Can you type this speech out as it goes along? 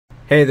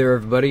Hey there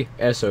everybody,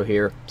 Esso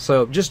here.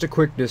 So, just a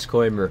quick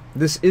disclaimer,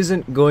 this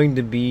isn't going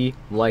to be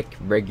like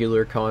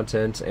regular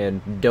content,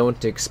 and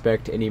don't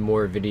expect any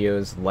more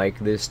videos like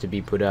this to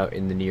be put out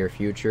in the near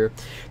future,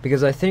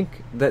 because I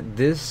think that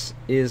this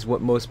is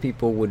what most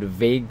people would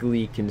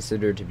vaguely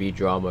consider to be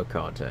drama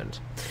content.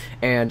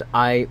 And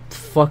I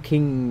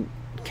fucking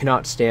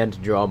cannot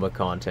stand drama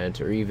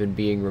content, or even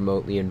being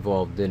remotely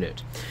involved in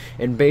it.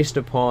 And based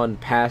upon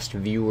past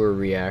viewer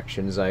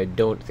reactions, I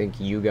don't think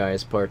you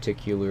guys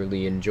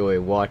particularly enjoy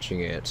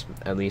watching it,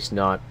 at least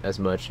not as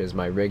much as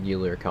my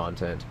regular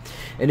content.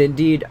 And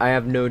indeed, I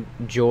have no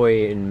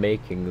joy in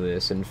making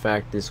this. In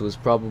fact, this was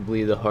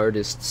probably the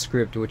hardest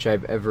script which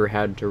I've ever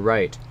had to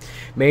write.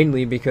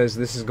 Mainly because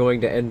this is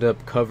going to end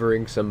up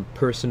covering some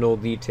personal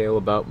detail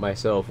about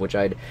myself, which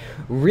I'd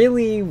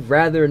really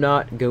rather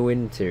not go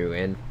into,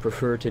 and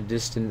prefer to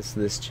distance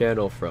this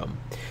channel from,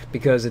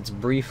 because it's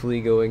briefly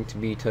going to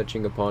be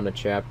touching upon a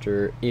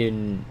chapter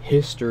in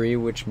history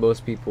which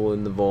most people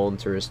in the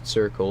voluntarist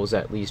circles,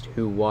 at least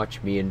who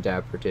watch me in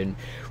Dapperton,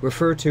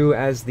 refer to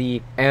as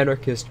the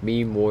Anarchist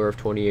Meme War of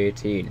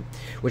 2018,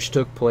 which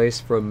took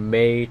place from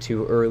May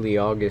to early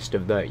August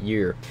of that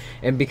year.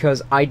 And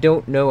because I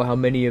don't know how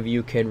many of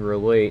you can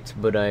relate,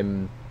 but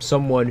I'm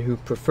someone who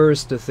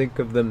prefers to think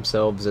of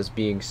themselves as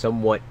being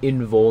somewhat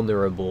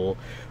invulnerable,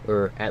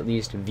 or at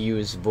least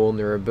views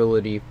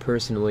vulnerability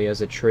personally as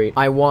a trait,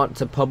 I want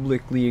to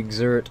publicly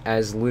exert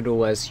as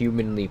little as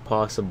humanly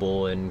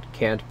possible, and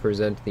can't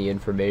present the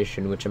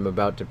information which I'm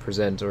about to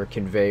present or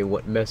convey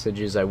what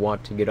messages I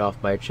want to get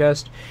off my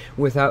chest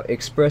without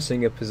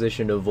expressing a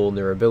position of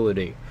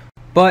vulnerability.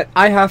 But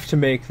I have to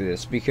make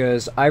this,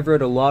 because I've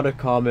read a lot of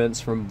comments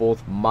from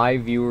both my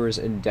viewers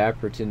and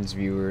Dapperton's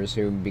viewers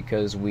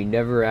because we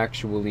never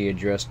actually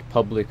addressed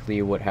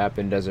publicly what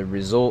happened as a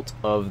result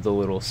of the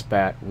little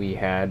spat we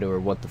had, or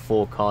what the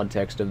full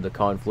context of the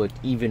conflict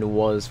even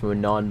was from a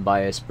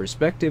non-biased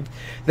perspective.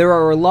 There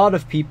are a lot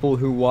of people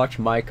who watch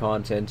my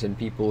content, and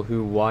people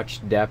who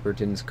watched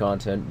Dapperton's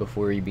content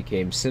before he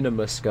became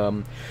cinema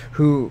scum,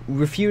 who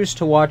refuse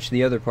to watch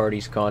the other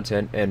party's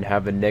content and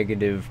have a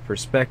negative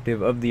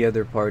perspective of the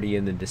other party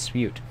in the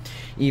dispute.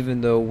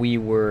 Even though we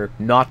were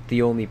not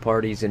the only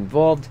parties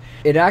involved,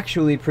 it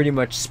actually pretty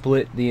much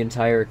split the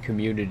entire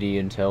community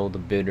until the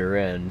bitter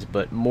end,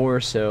 but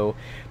more so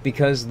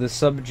because the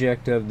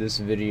subject of this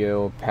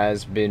video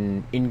has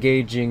been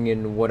engaging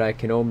in what I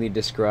can only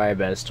describe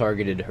as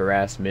targeted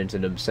harassment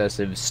and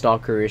obsessive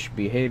stalkerish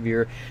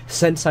behavior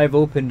since I've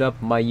opened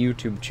up my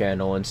YouTube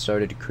channel and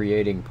started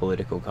creating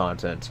political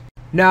content.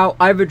 Now,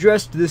 I've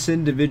addressed this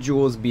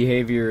individual's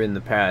behavior in the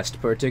past,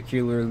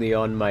 particularly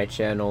on my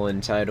channel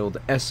entitled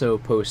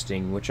Esso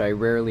Posting, which I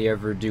rarely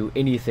ever do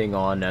anything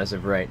on as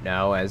of right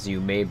now, as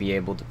you may be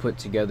able to put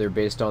together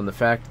based on the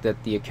fact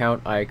that the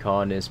account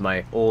icon is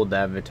my old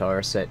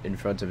avatar set in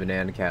front of an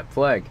Ancap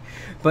flag,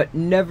 but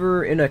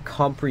never in a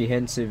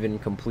comprehensive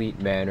and complete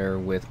manner,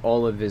 with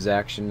all of his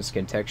actions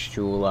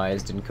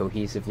contextualized and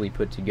cohesively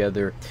put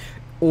together,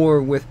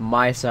 or with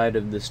my side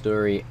of the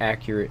story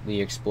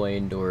accurately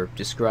explained or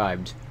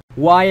described.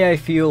 Why I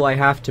feel I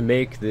have to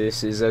make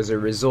this is as a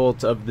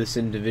result of this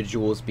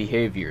individual's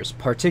behaviors,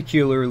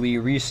 particularly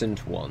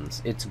recent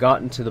ones. It's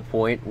gotten to the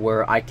point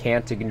where I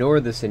can't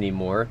ignore this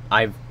anymore.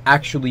 I've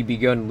actually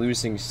begun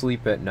losing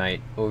sleep at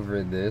night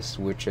over this,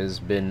 which has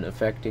been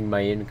affecting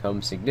my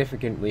income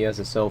significantly as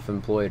a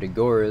self-employed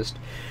agorist,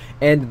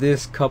 and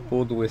this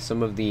coupled with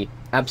some of the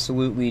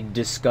absolutely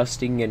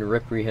disgusting and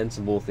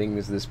reprehensible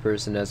things this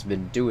person has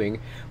been doing,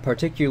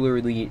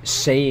 particularly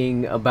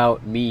saying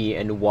about me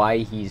and why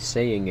he's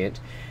saying it,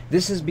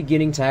 this is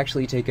beginning to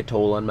actually take a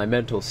toll on my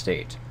mental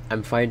state.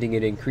 I'm finding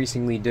it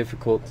increasingly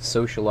difficult to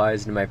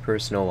socialize in my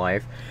personal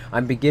life.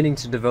 I'm beginning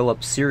to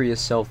develop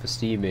serious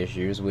self-esteem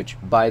issues, which,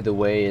 by the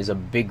way, is a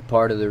big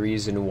part of the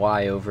reason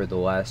why over the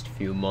last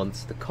few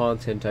months the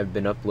content I've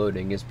been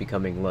uploading is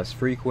becoming less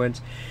frequent,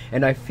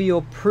 and I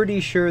feel pretty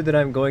sure that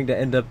I'm going to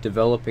end up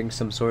developing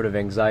some sort of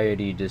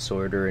anxiety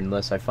disorder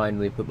unless I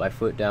finally put my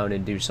foot down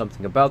and do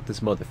something about this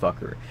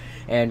motherfucker.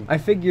 And I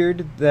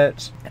figured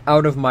that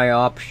out of my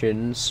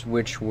options,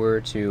 which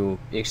were to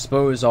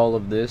expose all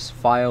of this,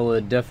 file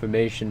a defamation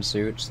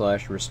suit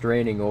 /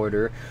 restraining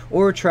order,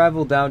 or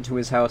travel down to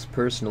his house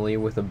personally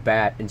with a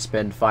bat and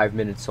spend 5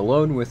 minutes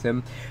alone with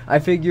him, I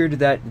figured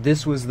that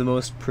this was the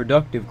most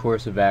productive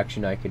course of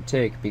action I could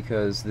take,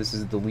 because this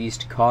is the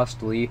least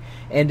costly,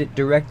 and it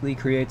directly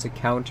creates a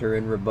counter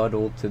and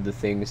rebuttal to the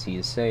things he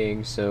is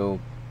saying, so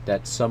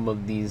that some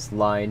of these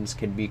lines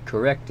can be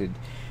corrected.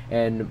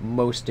 And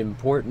most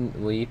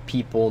importantly,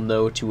 people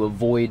know to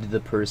avoid the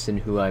person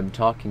who I'm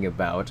talking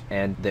about,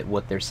 and that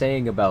what they're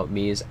saying about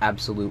me is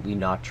absolutely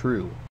not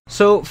true.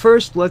 So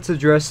first, let's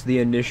address the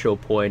initial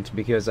point,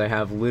 because I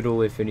have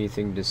little if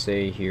anything to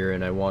say here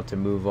and I want to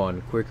move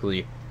on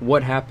quickly.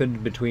 what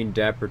happened between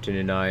Dapperton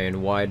and I,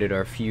 and why did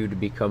our feud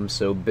become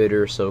so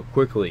bitter so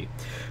quickly?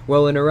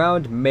 Well, in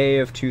around May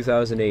of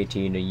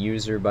 2018, a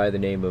user by the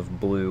name of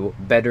Blue,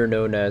 better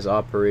known as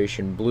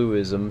Operation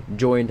Blueism,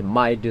 joined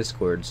my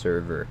Discord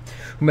server,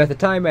 whom at the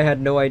time I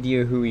had no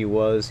idea who he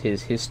was,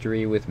 his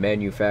history with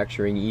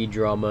manufacturing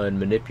e-drama and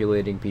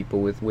manipulating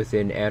people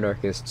within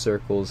anarchist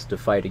circles to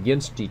fight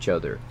against each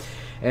other.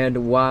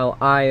 And while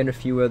I and a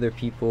few other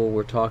people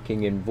were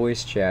talking in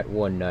voice chat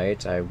one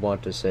night, I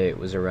want to say it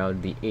was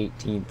around the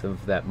 18th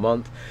of that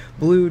month,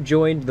 Blue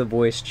joined the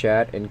voice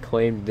chat and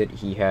claimed that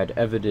he had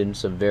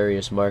evidence of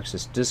various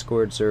Marxist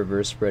Discord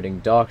servers spreading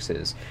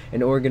doxes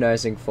and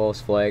organizing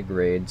false flag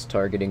raids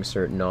targeting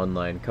certain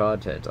online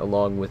content,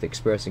 along with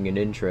expressing an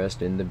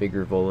interest in the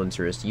bigger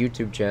voluntarist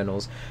YouTube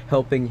channels,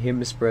 helping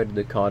him spread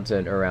the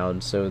content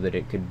around so that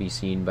it could be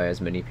seen by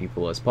as many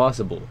people as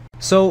possible.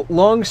 So,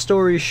 long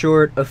story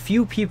short, a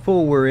few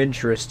people were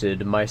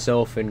interested,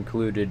 myself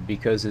included,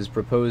 because his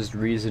proposed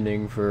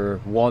reasoning for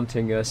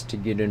wanting us to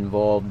get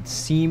involved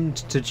seemed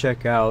to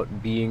check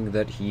out, being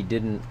that he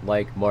didn't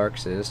like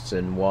Marxists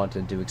and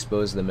wanted to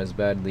expose them as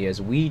badly as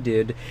we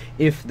did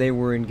if they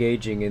were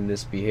engaging in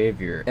this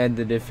behavior, and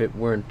that if it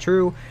weren't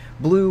true,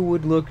 Blue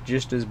would look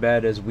just as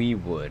bad as we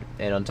would.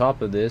 And on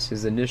top of this,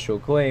 his initial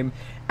claim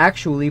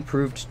actually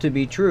proved to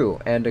be true,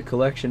 and a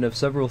collection of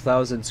several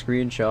thousand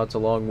screenshots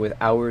along with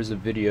hours of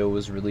video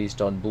was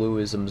released on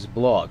Blueism's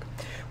blog,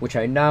 which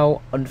I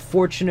now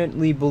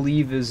unfortunately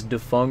believe is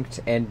defunct,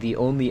 and the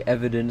only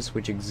evidence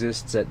which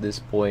exists at this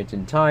point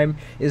in time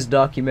is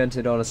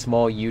documented on a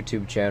small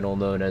YouTube channel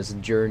known as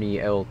Journey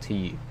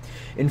LT.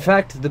 In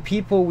fact, the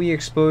people we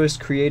exposed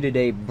created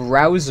a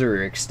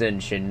browser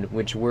extension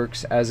which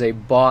works as a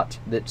bot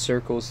that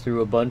circles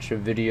through a bunch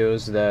of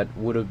videos that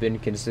would have been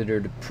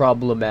considered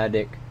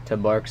problematic to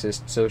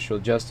Marxist social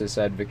justice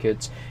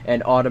advocates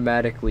and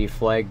automatically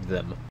flagged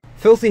them.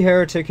 Filthy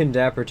Heretic and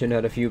Dapperton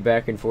had a few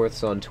back and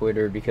forths on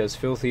Twitter because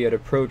Filthy had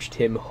approached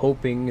him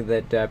hoping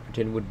that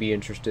Dapperton would be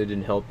interested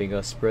in helping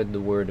us spread the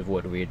word of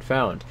what we had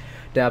found.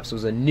 Daps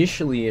was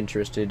initially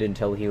interested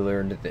until he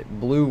learned that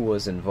Blue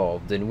was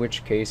involved, in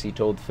which case he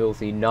told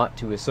Filthy not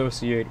to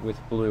associate with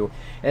Blue,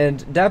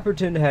 and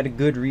Dapperton had a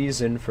good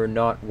reason for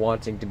not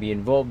wanting to be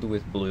involved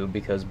with Blue,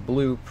 because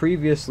Blue,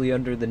 previously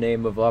under the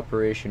name of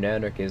Operation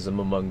Anarchism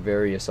among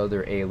various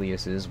other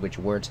aliases which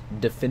weren't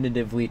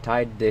definitively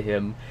tied to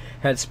him,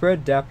 had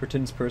spread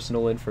Dapperton's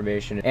personal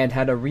information and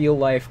had a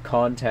real-life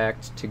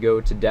contact to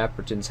go to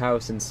Dapperton's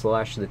house and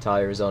slash the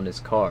tires on his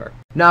car.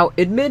 Now,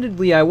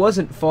 admittedly, I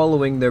wasn't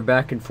following their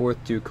back and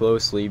forth too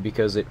closely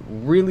because it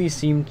really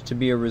seemed to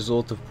be a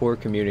result of poor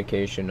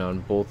communication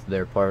on both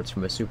their parts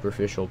from a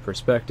superficial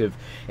perspective,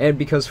 and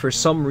because for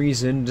some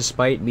reason,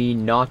 despite me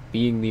not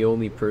being the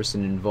only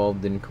person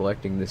involved in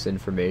collecting this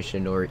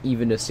information, or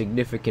even a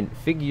significant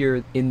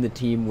figure in the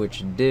team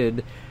which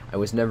did, I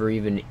was never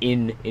even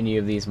in any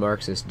of these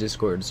Marxist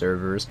Discord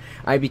servers.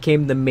 I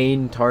became the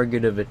main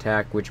target of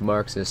attack which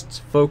Marxists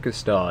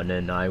focused on,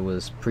 and I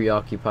was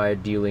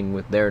preoccupied dealing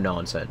with their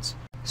nonsense.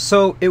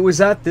 So, it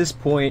was at this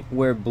point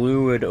where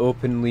Blue had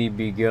openly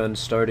begun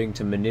starting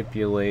to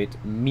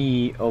manipulate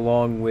me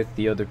along with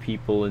the other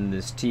people in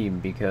this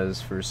team,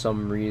 because for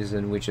some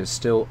reason which is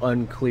still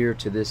unclear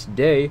to this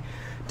day,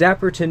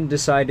 Dapperton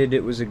decided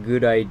it was a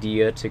good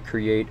idea to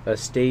create a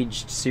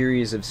staged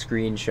series of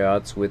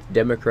screenshots with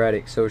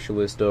Democratic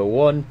Socialist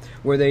 01,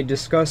 where they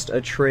discussed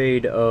a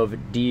trade of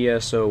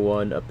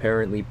DS01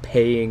 apparently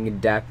paying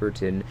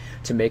Dapperton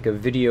to make a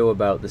video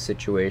about the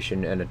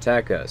situation and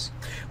attack us.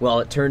 While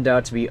it turned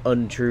out to be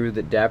untrue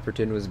that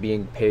Dapperton was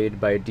being paid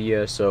by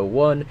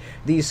DS01,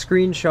 these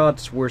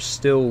screenshots were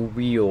still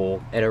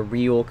real, and a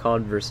real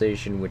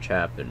conversation which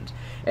happened.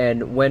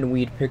 And when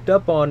we'd picked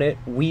up on it,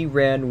 we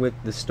ran with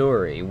the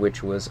story,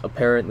 which was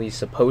apparently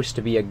supposed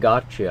to be a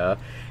gotcha,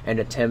 an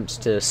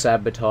attempt to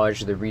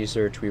sabotage the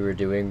research we were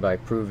doing by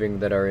proving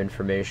that our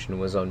information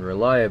was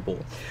unreliable.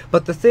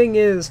 But the thing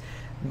is,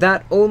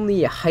 that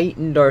only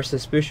heightened our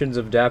suspicions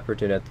of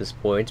Dapperton at this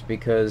point,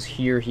 because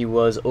here he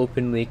was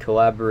openly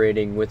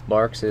collaborating with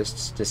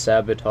Marxists to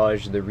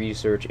sabotage the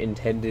research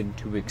intended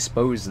to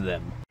expose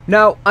them.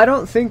 Now, I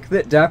don't think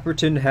that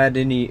Dapperton had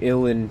any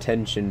ill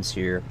intentions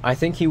here. I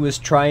think he was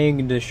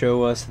trying to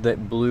show us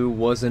that Blue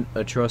wasn't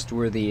a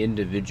trustworthy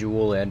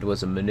individual and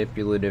was a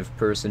manipulative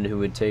person who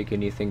would take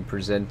anything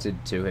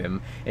presented to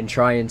him and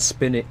try and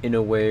spin it in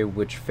a way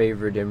which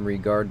favored him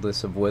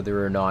regardless of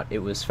whether or not it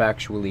was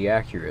factually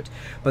accurate.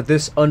 But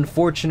this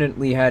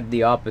unfortunately had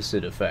the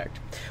opposite effect.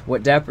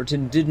 What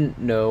Dapperton didn't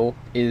know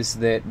is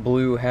that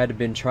Blue had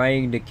been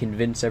trying to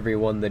convince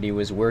everyone that he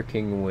was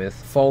working with,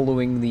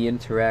 following the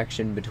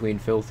interaction between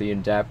Filthy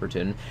and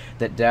Dapperton,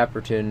 that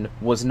Dapperton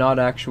was not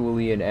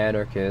actually an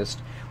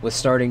anarchist, was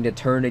starting to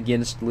turn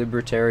against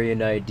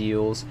libertarian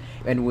ideals,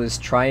 and was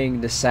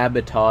trying to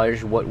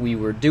sabotage what we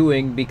were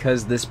doing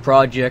because this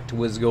project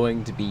was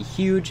going to be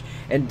huge,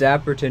 and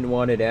Dapperton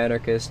wanted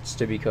anarchists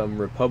to become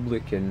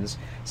Republicans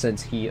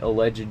since he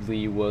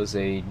allegedly was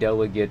a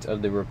delegate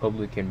of the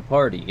Republican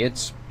Party.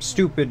 It's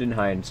stupid in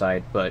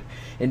hindsight, but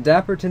in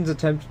Dapperton's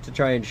attempt to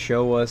try and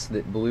show us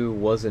that Blue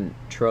wasn't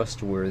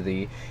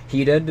trustworthy,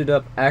 he'd ended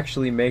up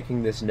actually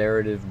making this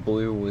narrative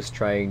Blue was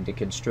trying to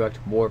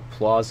construct more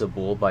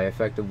plausible by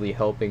effectively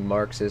helping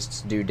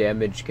Marxists do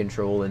damage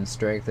control and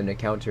strengthen a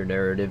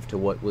counter-narrative to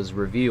what was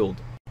revealed.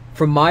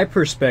 From my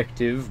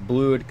perspective,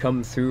 Blue had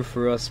come through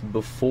for us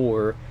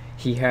before.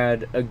 He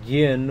had,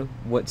 again,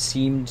 what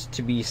seemed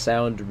to be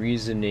sound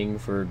reasoning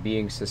for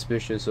being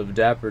suspicious of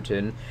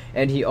Dapperton,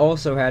 and he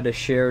also had a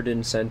shared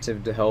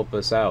incentive to help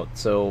us out,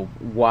 so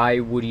why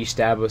would he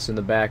stab us in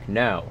the back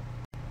now?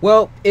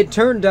 Well, it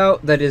turned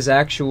out that his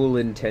actual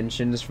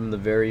intentions from the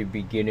very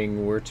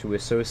beginning were to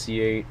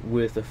associate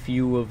with a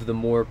few of the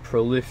more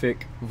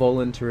prolific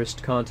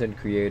voluntarist content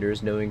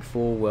creators, knowing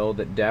full well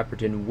that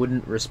Dapperton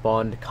wouldn't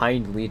respond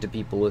kindly to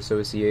people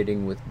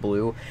associating with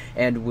Blue,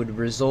 and would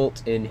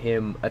result in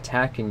him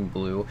attacking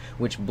Blue,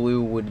 which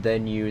Blue would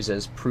then use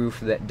as proof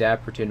that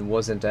Dapperton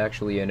wasn't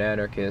actually an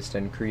anarchist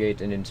and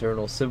create an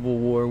internal civil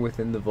war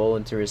within the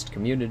voluntarist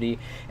community,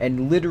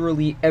 and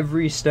literally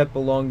every step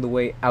along the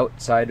way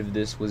outside of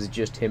this was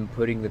just him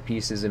putting the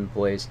pieces in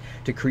place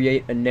to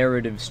create a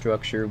narrative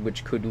structure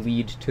which could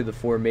lead to the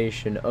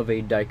formation of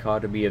a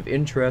dichotomy of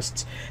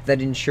interests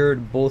that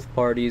ensured both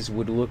parties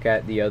would look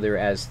at the other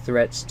as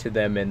threats to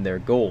them and their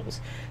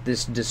goals.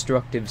 This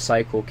destructive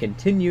cycle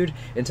continued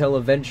until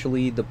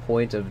eventually the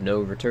point of no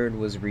return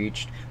was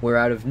reached, where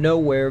out of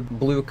nowhere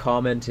Blue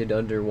commented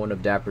under one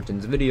of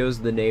Dapperton's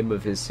videos the name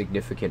of his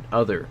significant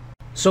other.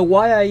 So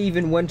why I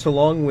even went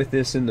along with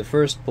this in the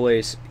first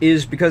place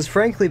is because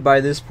frankly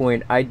by this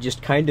point I'd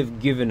just kind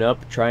of given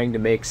up trying to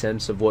make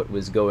sense of what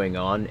was going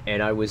on,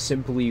 and I was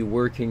simply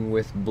working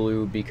with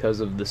Blue because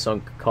of the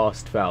sunk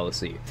cost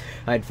fallacy.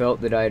 I'd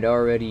felt that I'd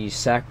already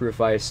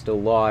sacrificed a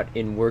lot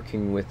in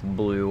working with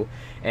Blue,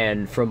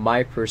 and from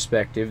my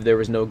perspective there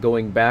was no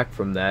going back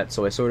from that,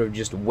 so I sort of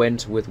just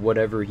went with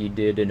whatever he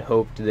did and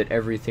hoped that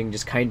everything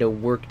just kind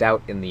of worked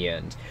out in the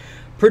end.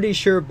 Pretty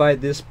sure by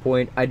this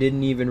point I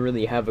didn't even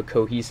really have a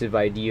cohesive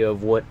idea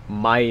of what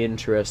my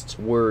interests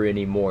were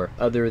anymore,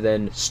 other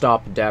than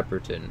stop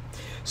Dapperton.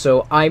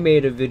 So I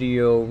made a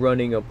video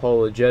running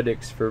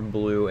apologetics for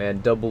Blue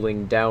and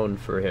doubling down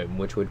for him,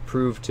 which would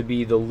prove to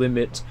be the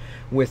limit,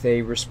 with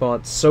a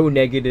response so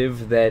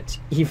negative that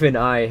even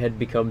I had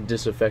become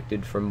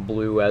disaffected from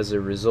Blue as a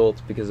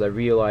result, because I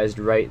realized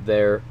right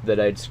there that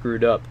I'd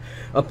screwed up.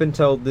 Up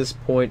until this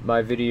point,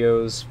 my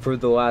videos for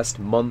the last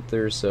month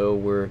or so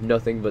were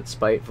nothing but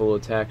spiteful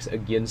attacks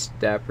against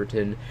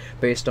Dapperton,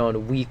 based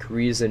on weak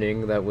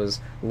reasoning that was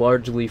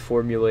largely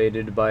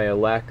formulated by a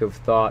lack of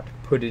thought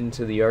put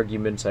into the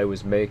arguments I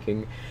was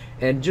making,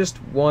 and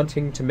just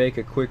wanting to make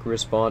a quick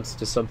response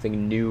to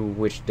something new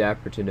which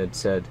Dapperton had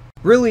said.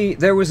 Really,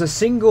 there was a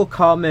single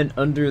comment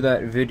under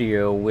that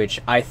video which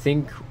I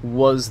think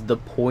was the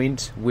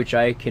point which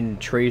I can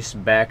trace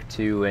back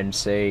to and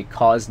say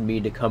caused me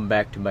to come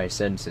back to my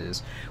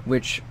senses,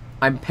 which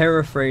I'm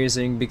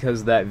paraphrasing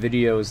because that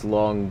video is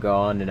long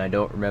gone and I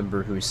don't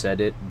remember who said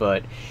it,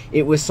 but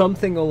it was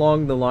something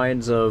along the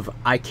lines of,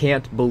 "I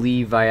can't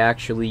believe I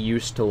actually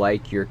used to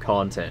like your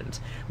content,"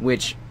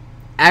 which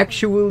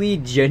actually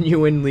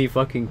genuinely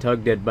fucking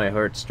tugged at my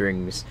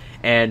heartstrings,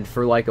 and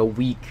for like a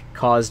week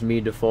caused me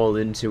to fall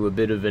into a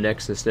bit of an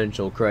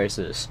existential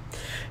crisis.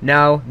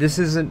 Now, this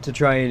isn't to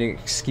try and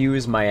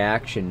excuse my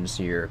actions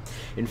here.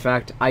 In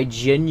fact, I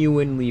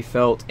genuinely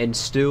felt, and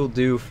still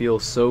do feel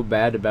so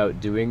bad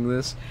about doing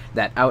this,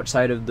 that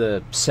outside of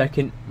the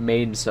second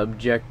main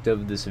subject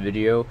of this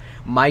video,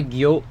 my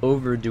guilt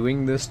over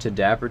doing this to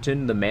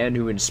Dapperton, the man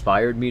who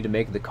inspired me to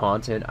make the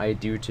content I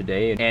do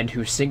today, and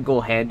who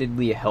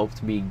single-handedly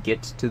helped me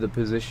get to the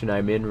position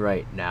I'm in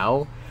right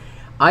now,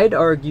 I'd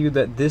argue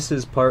that this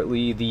is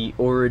partly the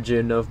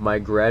origin of my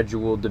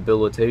gradual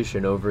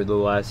debilitation over the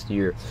last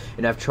year,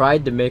 and I've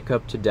tried to make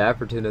up to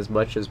Dapperton as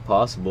much as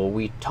possible.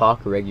 We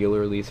talk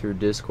regularly through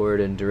Discord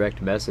and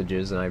direct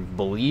messages, and I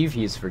believe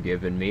he's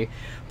forgiven me,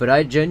 but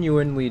I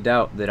genuinely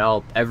doubt that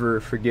I'll ever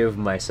forgive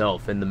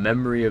myself, and the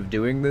memory of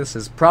doing this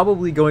is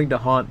probably going to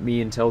haunt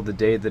me until the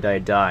day that I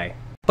die.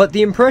 But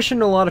the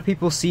impression a lot of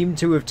people seem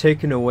to have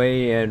taken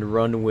away and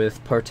run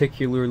with,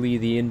 particularly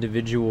the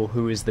individual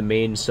who is the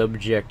main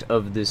subject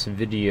of this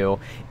video,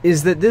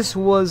 is that this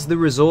was the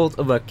result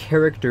of a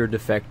character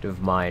defect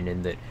of mine,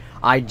 and that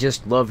I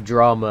just love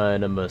drama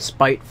and I'm a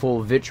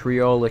spiteful,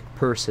 vitriolic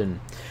person.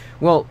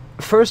 Well,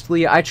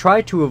 firstly, I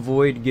try to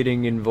avoid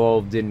getting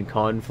involved in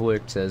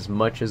conflicts as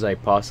much as I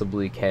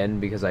possibly can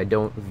because I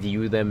don't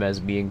view them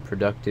as being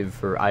productive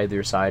for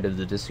either side of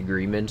the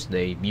disagreement.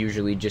 They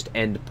usually just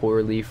end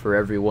poorly for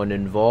everyone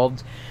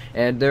involved,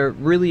 and there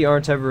really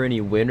aren't ever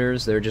any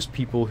winners. They're just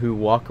people who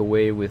walk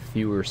away with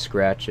fewer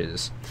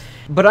scratches.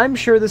 But I'm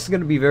sure this is going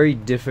to be very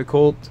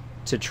difficult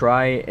to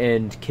try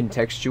and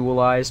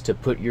contextualize, to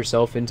put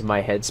yourself into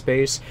my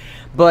headspace,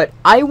 but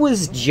I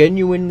was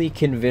genuinely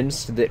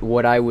convinced that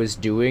what I was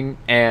doing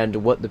and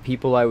what the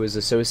people I was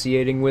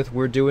associating with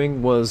were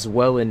doing was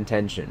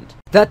well-intentioned.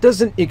 That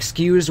doesn't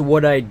excuse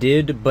what I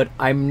did, but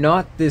I'm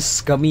not this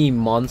scummy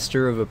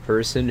monster of a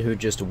person who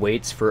just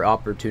waits for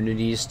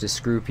opportunities to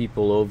screw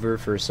people over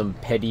for some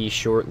petty,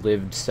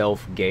 short-lived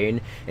self-gain,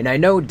 and I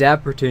know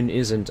Dapperton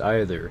isn't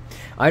either.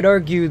 I'd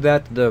argue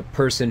that the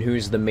person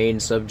who's the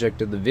main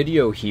subject of the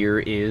video here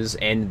is,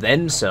 and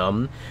then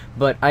some,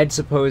 but I'd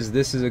suppose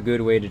this is a good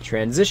way to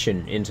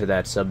transition into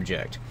that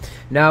subject.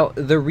 Now,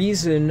 the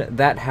reason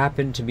that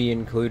happened to be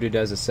included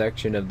as a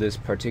section of this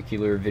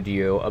particular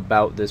video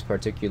about this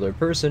particular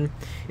person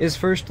is,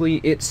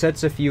 firstly, it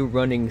sets a few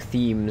running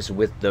themes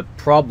with the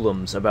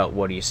problems about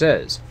what he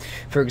says.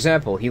 For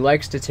example, he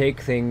likes to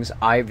take things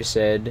I've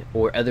said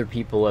or other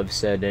people have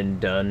said and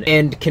done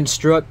and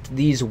construct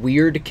these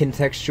weird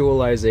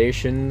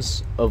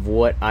contextualizations of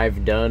what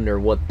I've done or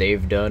what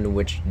they've done,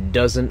 which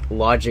doesn't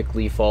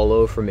logically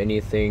follow from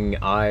anything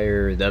I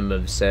or them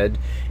have said,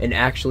 and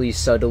actually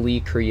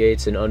subtly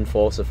creates an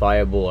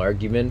unfalsifiable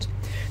argument.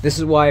 This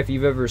is why if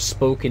you've ever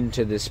spoken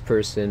to this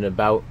person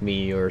about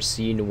me or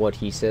seen what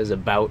he says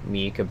about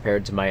me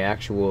compared to my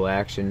actual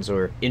actions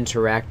or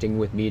interacting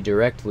with me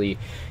directly,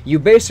 you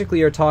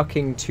basically are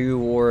talking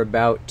to or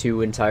about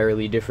two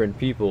entirely different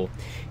people.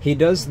 He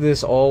does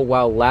this all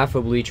while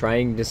laughably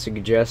trying to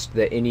suggest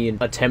that any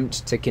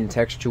attempt to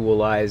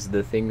contextualize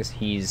the things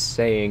he's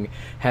saying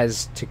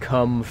has to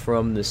come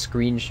from the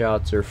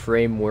screenshots or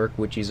framework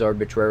which he's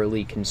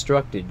arbitrarily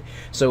constructed.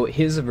 So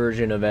his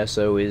version of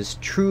SO is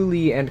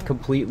truly and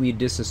completely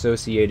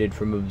disassociated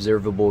from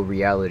observable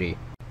reality.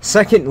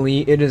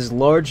 Secondly, it is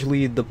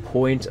largely the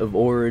point of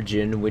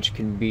origin which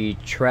can be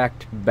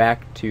tracked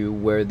back to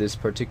where this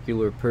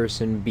particular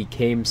person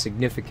became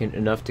significant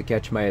enough to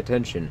catch my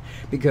attention,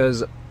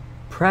 because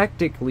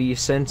practically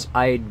since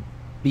I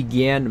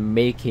began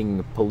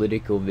making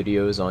political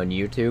videos on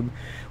YouTube,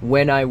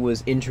 when I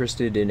was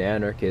interested in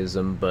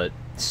anarchism but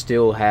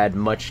still had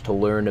much to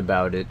learn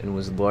about it and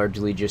was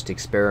largely just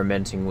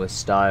experimenting with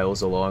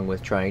styles along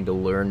with trying to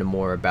learn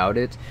more about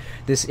it,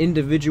 this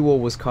individual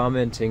was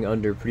commenting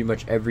under pretty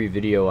much every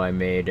video I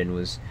made and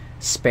was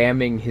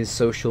spamming his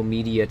social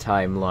media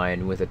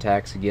timeline with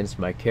attacks against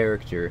my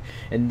character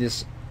and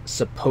this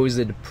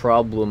supposed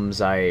problems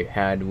I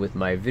had with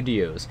my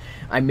videos.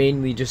 I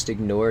mainly just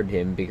ignored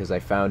him because I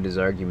found his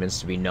arguments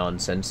to be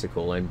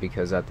nonsensical, and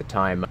because at the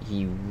time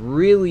he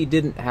really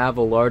didn't have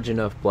a large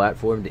enough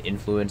platform to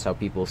influence how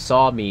people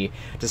saw me,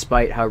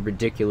 despite how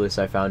ridiculous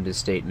I found his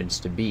statements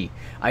to be.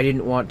 I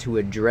didn't want to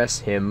address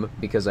him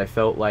because I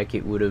felt like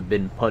it would have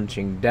been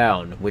punching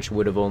down, which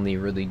would have only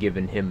really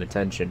given him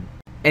attention.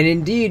 And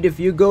indeed, if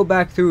you go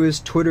back through his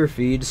Twitter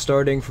feed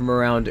starting from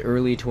around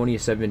early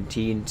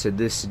 2017 to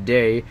this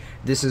day,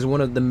 this is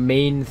one of the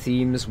main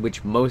themes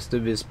which most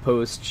of his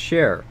posts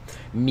share.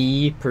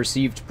 Me,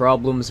 perceived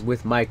problems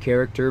with my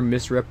character,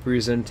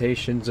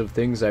 misrepresentations of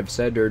things I've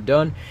said or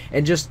done,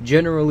 and just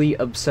generally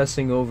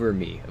obsessing over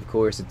me. Of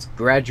course, it's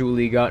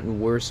gradually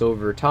gotten worse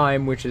over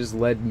time, which has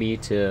led me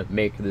to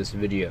make this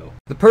video.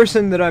 The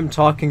person that I'm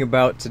talking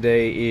about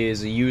today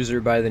is a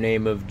user by the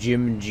name of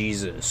Jim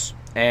Jesus.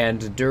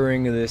 And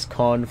during this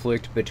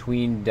conflict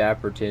between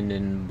Dapperton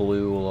and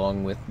Blue,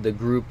 along with the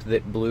group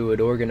that Blue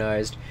had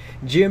organized,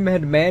 Jim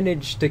had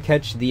managed to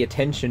catch the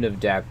attention of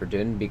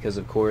Dapperton, because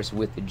of course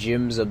with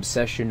Jim's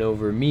obsession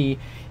over me,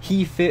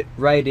 he fit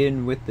right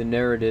in with the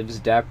narratives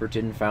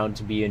Dapperton found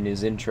to be in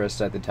his interest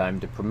at the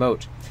time to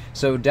promote.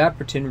 So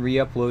Dapperton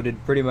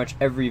re-uploaded pretty much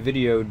every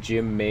video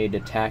Jim made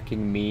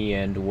attacking me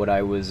and what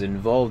I was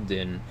involved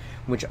in,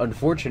 which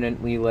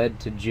unfortunately led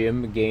to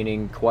Jim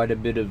gaining quite a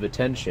bit of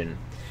attention.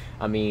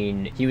 I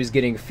mean, he was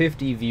getting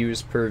 50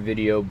 views per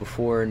video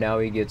before, now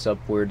he gets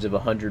upwards of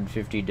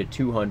 150 to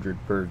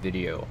 200 per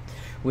video.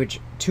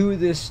 Which, to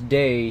this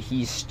day,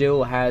 he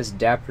still has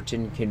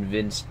Dapperton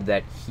convinced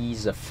that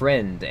he's a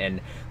friend and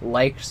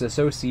likes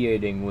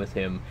associating with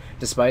him,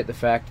 despite the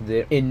fact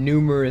that in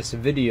numerous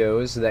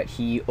videos that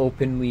he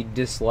openly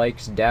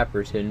dislikes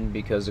Dapperton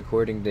because,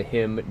 according to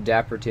him,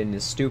 Dapperton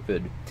is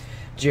stupid.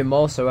 Jim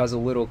also has a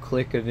little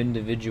clique of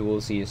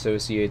individuals he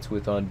associates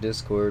with on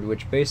Discord,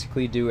 which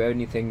basically do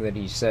anything that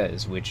he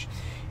says, which,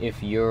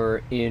 if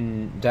you're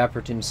in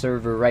Dapperton's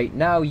server right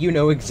now, you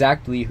know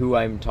exactly who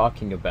I'm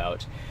talking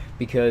about.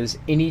 Because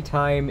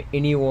anytime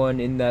anyone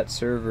in that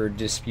server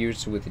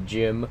disputes with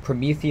Jim,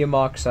 Promethium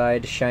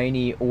Oxide,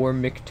 Shiny, or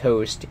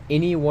McToast,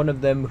 any one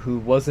of them who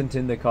wasn't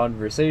in the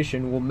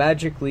conversation will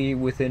magically,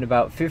 within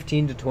about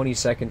 15 to 20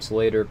 seconds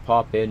later,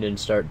 pop in and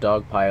start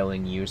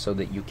dogpiling you so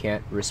that you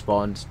can't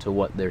respond to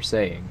what they're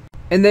saying.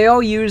 And they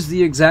all use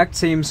the exact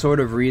same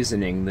sort of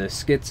reasoning, the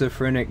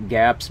schizophrenic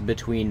gaps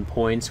between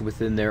points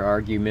within their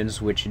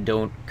arguments which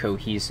don't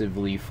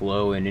cohesively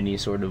flow in any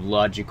sort of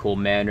logical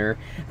manner,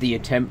 the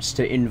attempts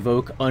to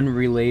invoke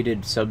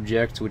unrelated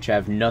subjects which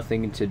have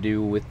nothing to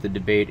do with the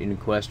debate in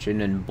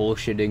question, and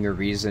bullshitting a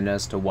reason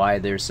as to why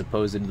there's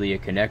supposedly a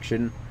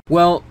connection.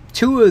 Well,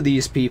 Two of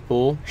these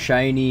people,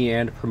 Shiny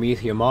and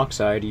Promethium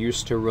Oxide,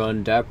 used to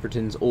run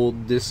Dapperton's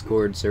old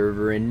Discord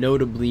server and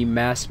notably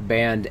mass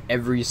banned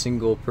every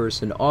single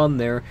person on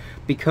there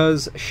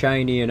because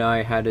Shiny and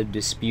I had a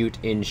dispute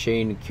in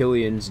Shane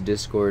Killian's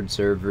Discord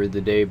server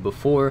the day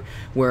before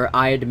where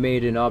I had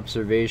made an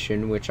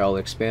observation which I'll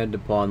expand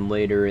upon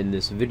later in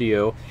this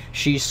video.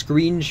 She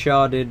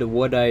screenshotted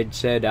what I'd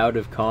said out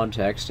of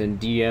context and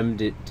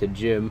DM'd it to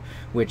Jim,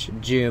 which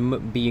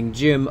Jim, being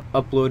Jim,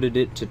 uploaded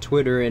it to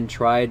Twitter and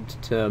tried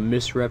to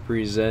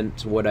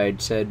misrepresent what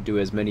I'd said to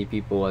as many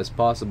people as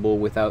possible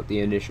without the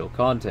initial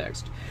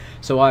context.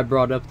 So I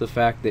brought up the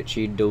fact that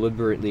she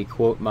deliberately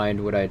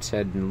quote-mined what I'd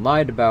said and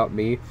lied about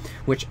me,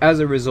 which as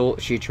a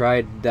result she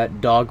tried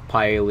that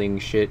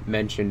dogpiling shit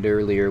mentioned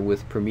earlier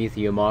with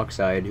Promethium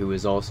Oxide, who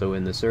was also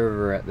in the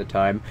server at the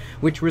time,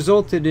 which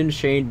resulted in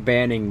Shane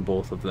banning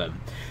both of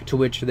them, to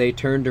which they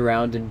turned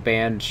around and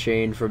banned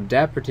Shane from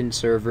Dapperton's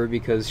server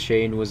because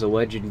Shane was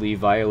allegedly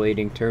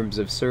violating terms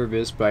of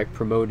service by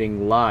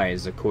promoting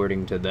lies,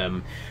 according to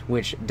them,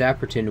 which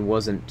Dapperton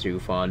wasn't too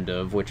fond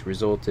of, which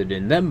resulted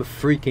in them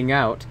freaking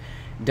out.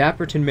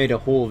 Dapperton made a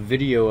whole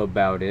video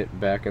about it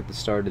back at the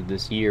start of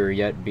this year,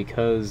 yet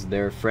because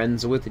they're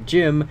friends with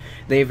Jim,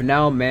 they've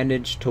now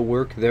managed to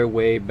work their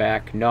way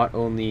back not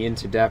only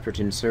into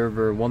Dapperton's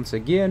server once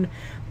again,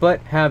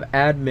 but have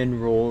admin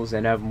roles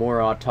and have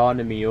more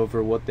autonomy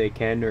over what they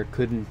can or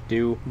couldn't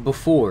do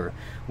before,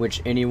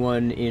 which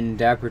anyone in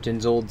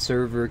Dapperton's old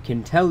server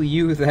can tell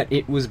you that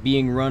it was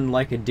being run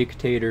like a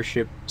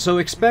dictatorship. So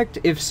expect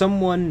if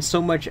someone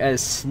so much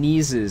as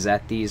sneezes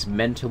at these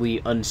mentally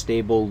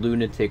unstable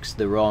lunatics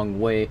the wrong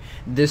way,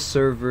 this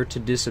server to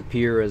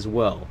disappear as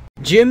well.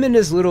 Jim and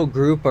his little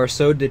group are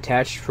so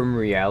detached from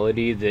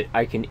reality that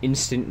I can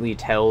instantly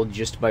tell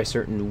just by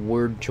certain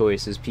word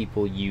choices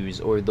people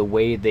use or the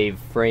way they've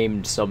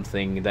framed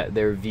something that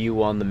their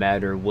view on the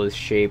matter was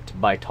shaped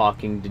by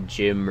talking to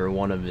Jim or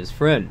one of his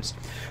friends.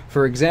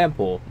 For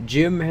example,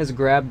 Jim has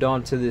grabbed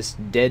onto this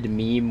dead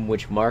meme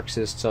which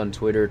Marxists on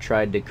Twitter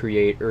tried to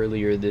create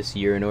earlier this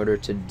year in order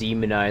to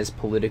demonize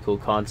political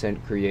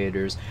content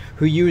creators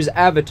who use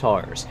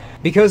avatars,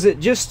 because it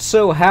just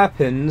so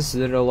happens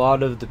that a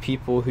lot of the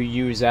people who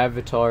use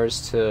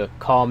avatars to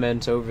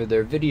comment over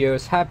their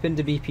videos happen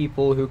to be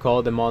people who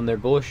call them on their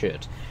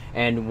bullshit.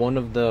 And one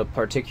of the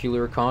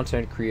particular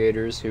content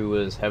creators who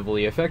was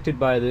heavily affected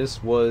by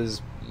this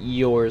was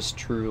yours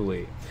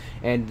truly.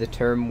 And the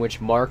term which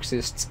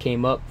Marxists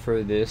came up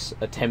for this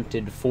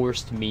attempted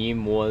forced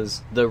meme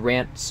was the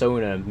rant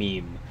Sona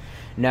meme.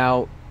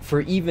 Now,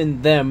 for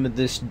even them,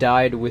 this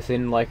died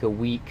within like a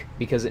week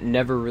because it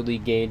never really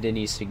gained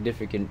any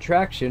significant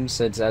traction,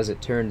 since as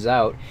it turns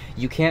out,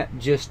 you can't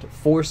just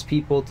force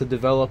people to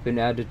develop an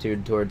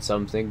attitude towards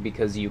something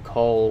because you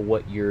call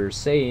what you're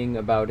saying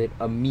about it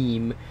a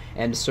meme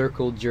and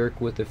circle jerk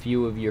with a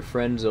few of your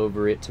friends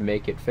over it to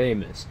make it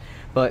famous.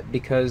 But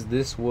because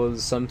this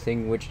was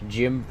something which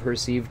Jim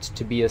perceived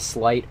to be a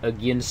slight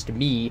against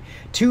me,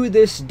 to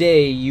this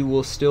day you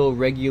will still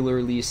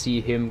regularly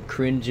see him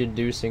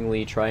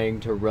cringe-inducingly trying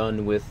to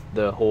run with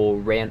the whole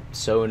rant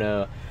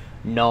Sona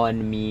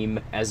non-meme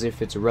as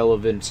if it's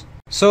relevant.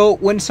 So,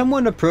 when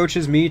someone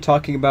approaches me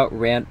talking about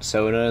rant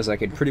sonas, I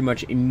can pretty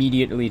much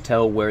immediately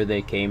tell where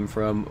they came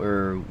from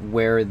or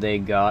where they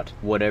got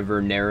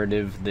whatever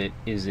narrative that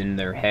is in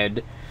their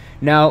head.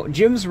 Now,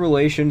 Jim's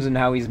relations and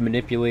how he's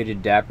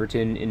manipulated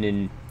Dapperton in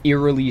an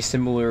eerily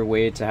similar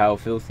way to how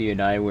Filthy and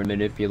I were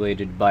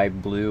manipulated by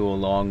Blue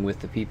along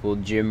with the people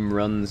Jim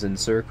runs in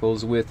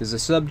circles with is a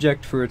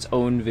subject for its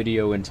own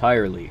video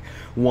entirely.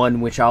 One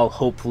which I'll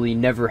hopefully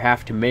never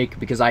have to make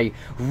because I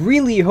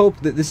really hope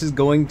that this is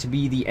going to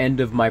be the end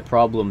of my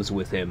problems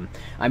with him.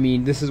 I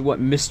mean, this is what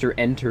Mr.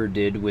 Enter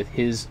did with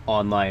his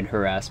online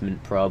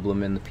harassment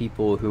problem, and the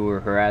people who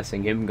were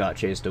harassing him got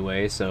chased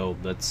away, so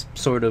that's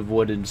sort of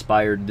what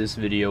inspired this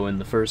video in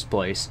the first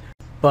place.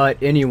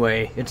 But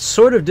anyway, it's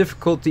sort of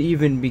difficult to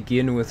even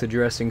begin with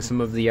addressing some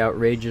of the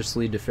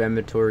outrageously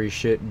defamatory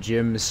shit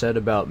Jim said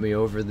about me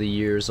over the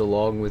years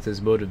along with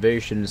his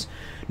motivations,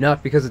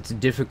 not because it's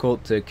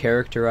difficult to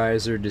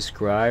characterize or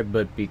describe,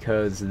 but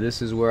because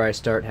this is where I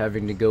start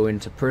having to go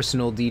into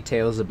personal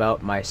details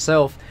about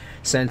myself,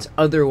 since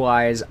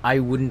otherwise I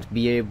wouldn't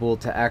be able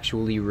to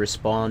actually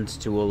respond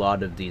to a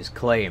lot of these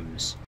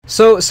claims.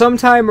 So,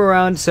 sometime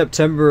around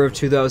September of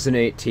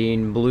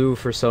 2018, Blue,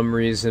 for some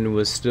reason,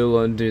 was still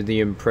under the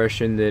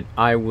impression that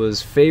I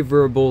was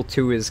favorable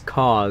to his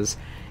cause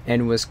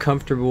and was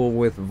comfortable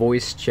with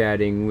voice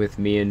chatting with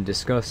me and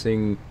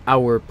discussing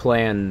our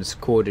plans,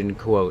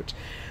 quote-unquote.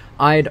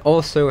 I'd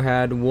also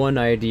had one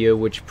idea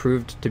which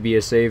proved to be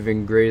a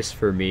saving grace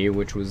for me,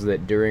 which was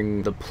that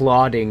during the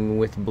plotting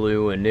with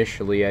Blue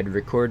initially, I'd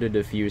recorded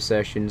a few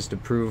sessions to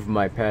prove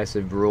my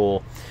passive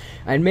role.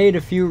 I'd made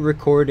a few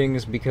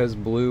recordings because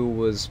Blue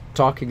was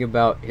talking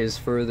about his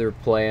further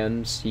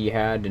plans he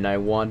had, and I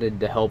wanted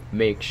to help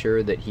make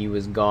sure that he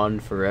was gone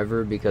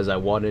forever because I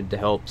wanted to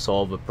help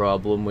solve a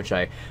problem which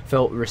I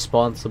felt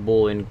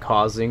responsible in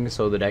causing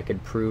so that I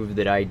could prove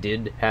that I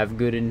did have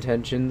good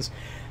intentions.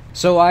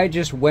 So I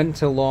just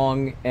went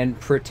along and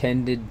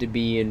pretended to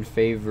be in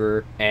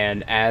favor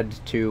and add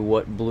to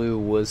what Blue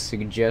was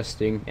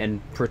suggesting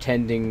and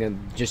pretending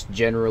just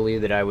generally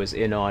that I was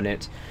in on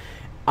it.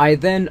 I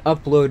then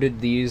uploaded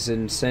these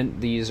and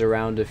sent these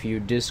around a few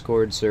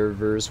Discord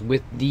servers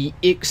with the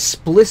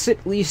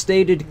explicitly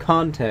stated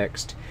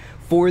context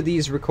for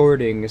these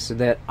recordings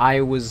that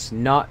I was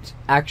not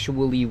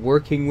actually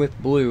working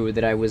with Blue,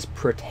 that I was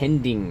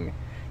pretending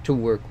to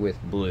work with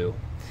Blue.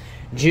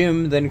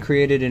 Jim then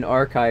created an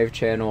archive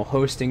channel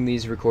hosting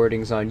these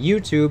recordings on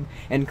YouTube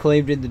and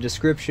claimed in the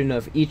description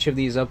of each of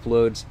these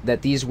uploads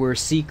that these were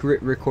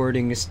secret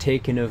recordings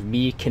taken of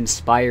me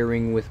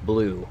conspiring with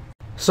Blue.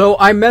 So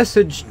I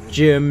messaged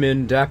Jim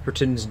in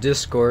Dapperton's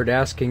Discord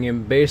asking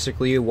him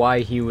basically why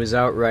he was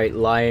outright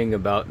lying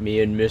about me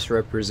and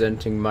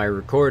misrepresenting my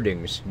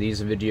recordings.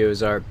 These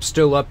videos are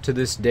still up to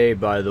this day,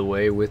 by the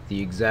way, with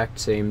the exact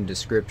same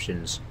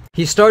descriptions.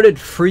 He started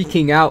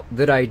freaking out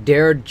that I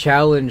dared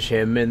challenge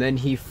him, and then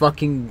he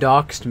fucking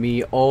doxed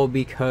me all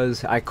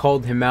because I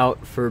called him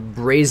out for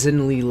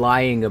brazenly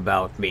lying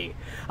about me.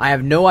 I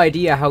have no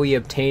idea how he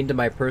obtained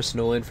my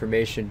personal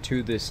information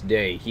to this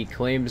day. He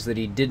claims that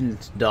he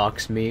didn't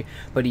dox me,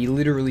 but he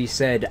literally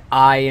said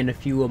I and a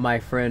few of my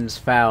friends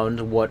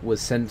found what was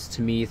sent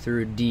to me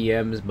through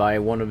DMs by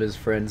one of his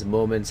friends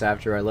moments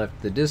after I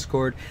left the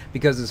Discord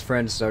because his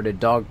friends started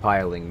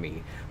dogpiling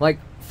me. Like,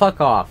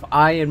 fuck off.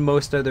 I and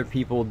most other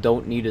people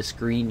don't need a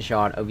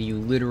screenshot of you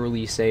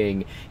literally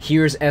saying,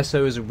 here's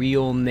Esso's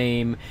real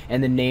name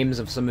and the names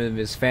of some of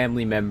his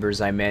family members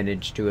I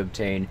managed to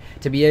obtain,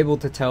 to be able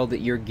to tell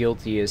that you're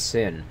guilty as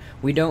sin.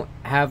 We don't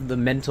have the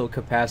mental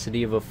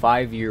capacity of a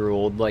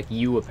 5-year-old like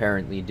you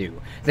apparently do.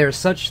 There's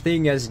such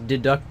thing as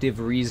deductive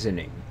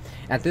reasoning.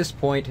 At this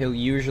point, he'll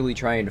usually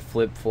try and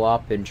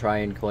flip-flop and try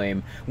and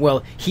claim,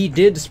 well, he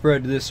did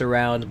spread this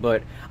around,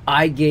 but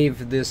I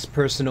gave this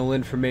personal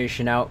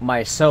information out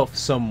myself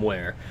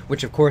somewhere,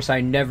 which of course I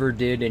never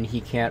did, and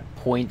he can't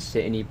point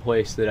to any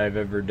place that I've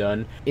ever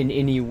done in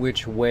any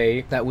which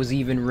way that was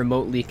even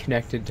remotely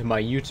connected to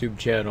my YouTube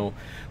channel,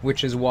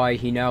 which is why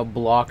he now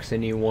blocks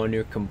anyone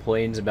who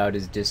complains about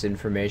his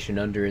disinformation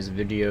under his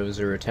videos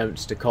or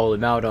attempts to call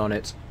him out on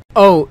it.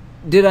 Oh,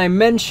 did I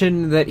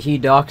mention that he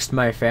doxed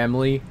my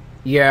family?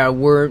 Yeah,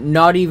 we're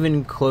not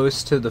even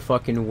close to the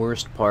fucking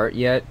worst part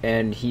yet,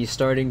 and he's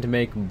starting to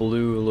make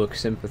Blue look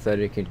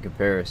sympathetic in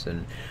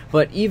comparison.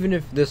 But even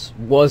if this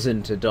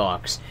wasn't a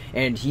dox,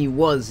 and he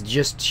was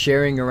just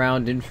sharing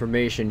around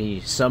information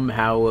he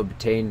somehow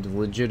obtained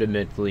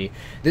legitimately,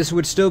 this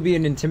would still be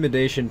an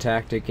intimidation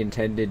tactic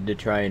intended to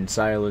try and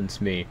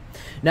silence me.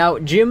 Now,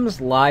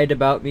 Jim's lied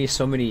about me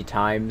so many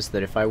times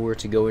that if I were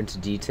to go into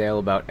detail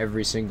about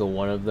every single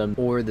one of them,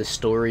 or the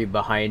story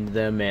behind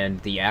them and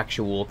the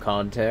actual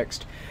context,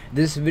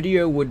 this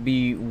video would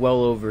be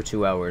well over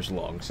 2 hours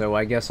long, so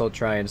I guess I'll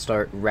try and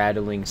start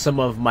rattling some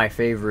of my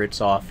favorites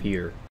off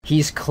here.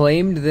 He's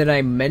claimed that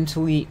I'm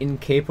mentally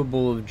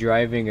incapable of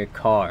driving a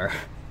car.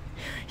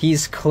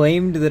 He's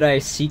claimed that I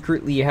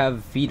secretly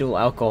have fetal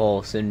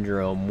alcohol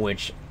syndrome,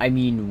 which, I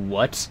mean,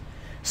 what?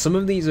 Some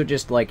of these are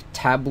just like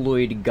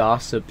tabloid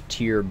gossip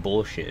tier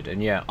bullshit,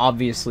 and yeah,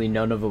 obviously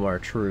none of them are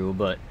true,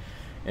 but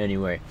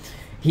anyway.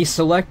 He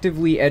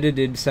selectively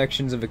edited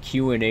sections of a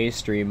Q&A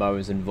stream I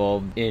was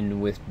involved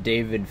in with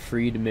David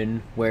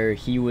Friedman, where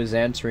he was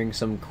answering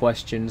some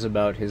questions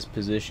about his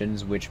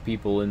positions which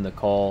people in the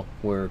call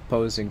were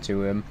posing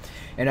to him,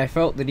 and I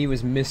felt that he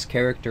was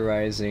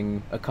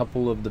mischaracterizing a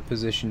couple of the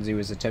positions he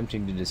was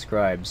attempting to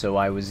describe, so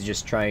I was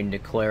just trying to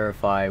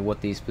clarify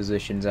what these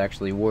positions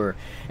actually were.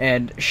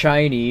 And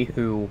Shiny,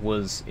 who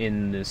was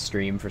in this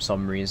stream for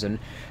some reason,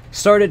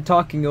 started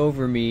talking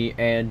over me,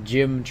 and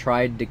Jim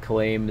tried to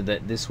claim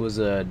that this was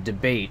a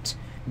debate.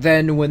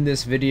 Then, when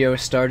this video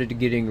started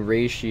getting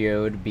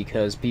ratioed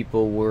because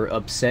people were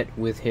upset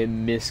with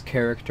him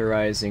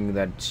mischaracterizing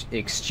that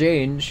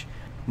exchange,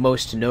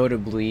 most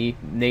notably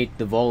Nate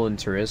the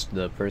Voluntarist,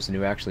 the person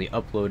who actually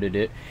uploaded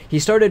it, he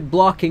started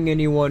blocking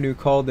anyone who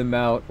called him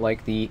out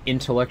like the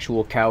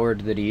intellectual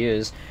coward that he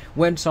is,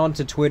 went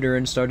onto Twitter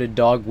and started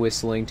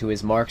dog-whistling to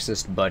his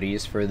Marxist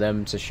buddies for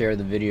them to share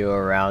the video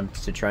around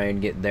to try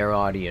and get their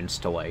audience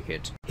to like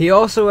it. He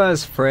also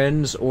has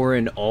friends or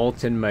an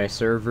alt in my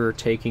server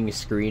taking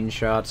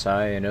screenshots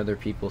I and other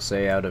people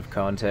say out of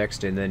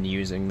context and then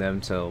using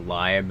them to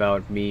lie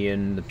about me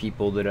and the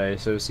people that I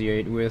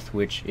associate with,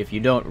 which, if you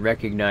don't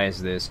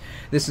recognize this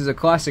is a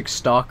classic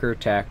stalker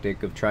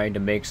tactic of trying to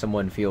make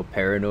someone feel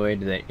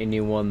paranoid that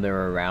anyone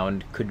they're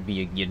around could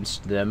be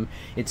against them.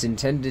 It's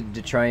intended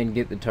to try and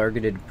get the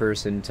targeted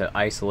person to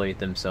isolate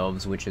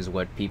themselves, which is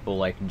what people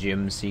like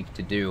Jim seek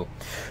to do.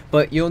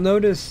 But you'll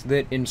notice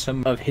that in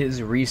some of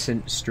his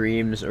recent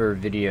streams or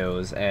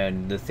videos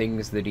and the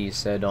things that he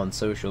said on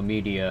social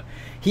media,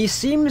 he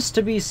seems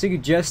to be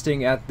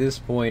suggesting at this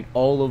point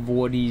all of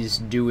what he's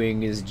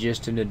doing is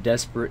just in a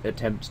desperate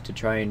attempt to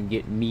try and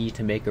get me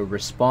to make a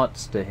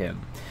response to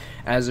him.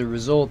 As a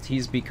result,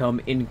 he's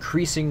become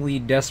increasingly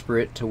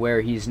desperate to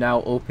where he's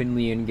now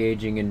openly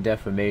engaging in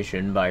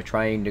defamation by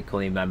trying to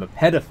claim I'm a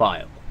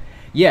pedophile.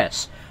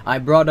 Yes, I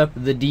brought up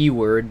the D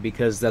word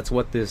because that's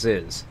what this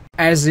is.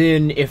 As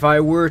in, if I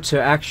were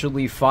to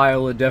actually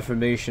file a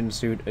defamation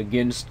suit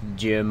against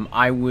Jim,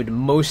 I would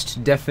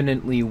most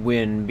definitely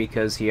win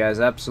because he has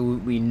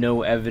absolutely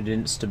no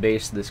evidence to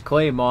base this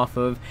claim off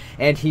of,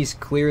 and he's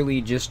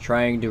clearly just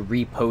trying to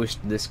repost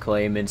this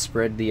claim and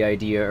spread the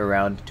idea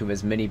around to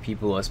as many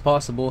people as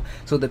possible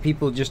so that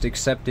people just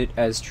accept it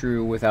as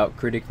true without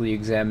critically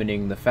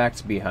examining the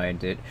facts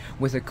behind it,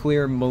 with a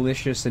clear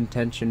malicious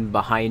intention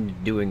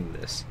behind doing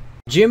this.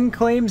 Jim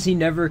claims he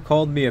never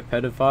called me a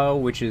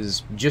pedophile, which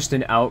is just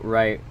an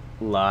outright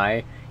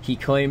lie. He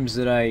claims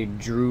that I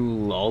drew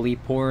lolly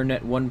porn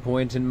at one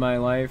point in my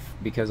life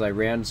because I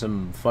ran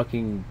some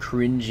fucking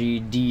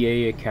cringy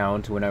DA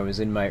account when I was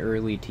in my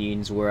early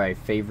teens where I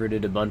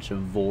favorited a bunch of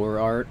vor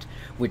art,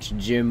 which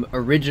Jim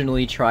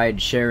originally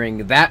tried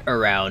sharing that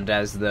around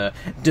as the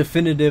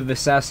definitive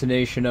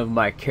assassination of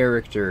my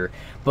character,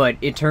 but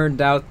it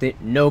turned out that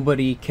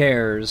nobody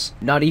cares,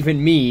 not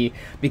even me,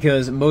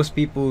 because most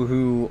people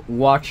who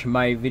watch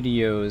my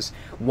videos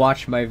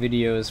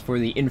for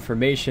the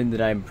information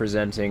that I'm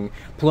presenting.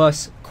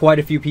 Plus, quite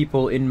a few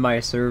people in my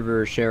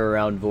server share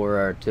around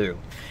Vorart too.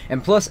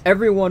 And plus,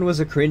 everyone was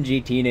a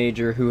cringy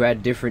teenager who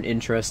had different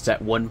interests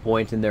at one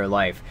point in their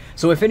life.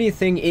 So if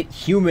anything, it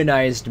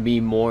humanized me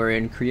more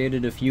and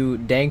created a few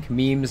dank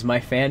memes my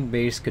fan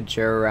base could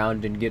share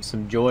around and get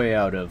some joy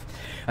out of.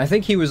 I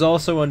think he was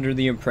also under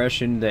the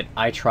impression that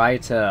I try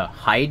to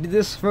hide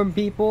this from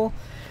people.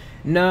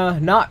 Nah,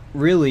 not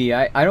really.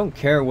 I don't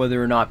care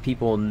whether or not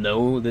people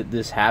know that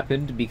this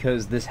happened,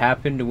 because this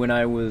happened when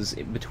I was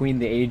between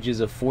the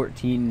ages of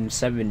 14 and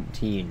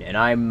 17, and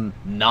I'm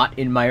not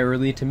in my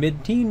early to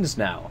mid-teens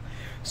now.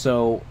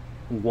 So,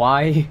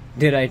 why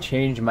did I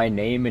change my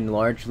name and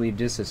largely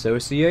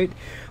disassociate?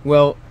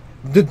 Well,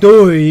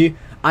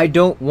 I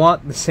don't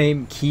want the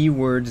same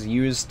keywords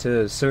used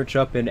to search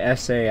up an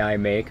essay I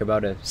make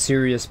about a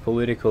serious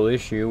political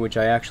issue, which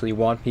I actually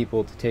want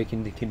people to take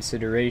into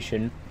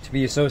consideration, to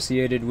be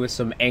associated with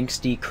some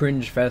angsty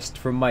cringe fest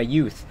from my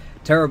youth.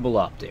 Terrible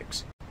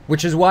optics.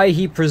 Which is why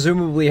he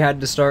presumably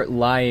had to start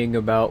lying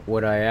about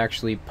what I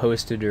actually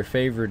posted or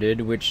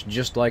favorited, which,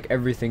 just like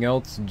everything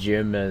else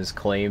Jim has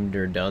claimed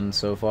or done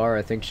so far,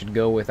 I think should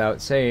go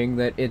without saying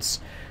that it's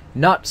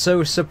not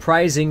so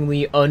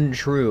surprisingly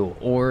untrue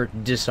or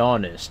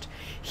dishonest.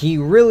 He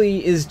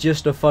really is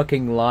just a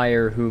fucking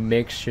liar who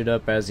makes shit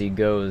up as he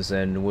goes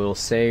and will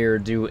say or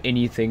do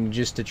anything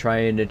just to try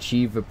and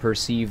achieve a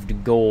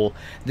perceived goal.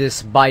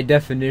 This, by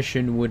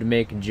definition, would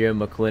make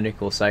Jim a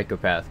clinical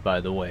psychopath,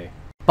 by the way.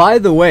 By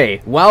the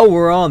way, while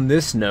we're on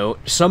this note,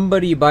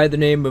 somebody by the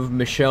name of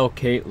Michelle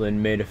Caitlin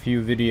made a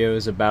few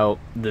videos about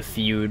the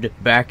feud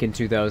back in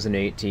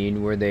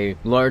 2018 where they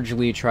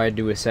largely tried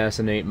to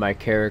assassinate my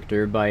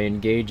character by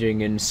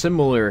engaging in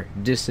similar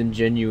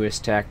disingenuous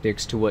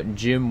tactics to what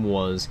Jim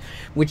was,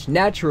 which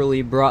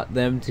naturally brought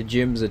them to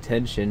Jim's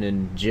attention,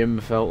 and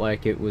Jim felt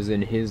like it was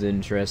in his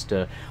interest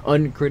to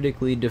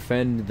uncritically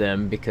defend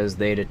them because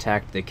they'd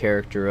attacked the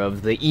character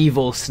of the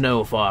evil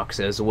Snow Fox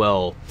as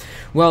well.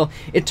 Well,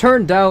 it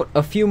turned out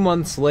a few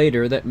months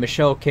later that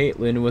Michelle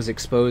Caitlin was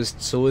exposed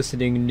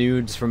soliciting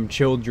nudes from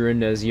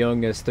children as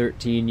young as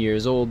 13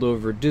 years old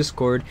over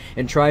Discord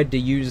and tried to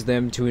use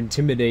them to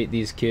intimidate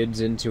these kids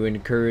into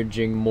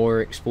encouraging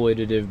more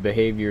exploitative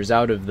behaviors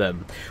out of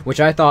them, which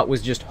I thought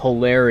was just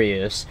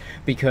hilarious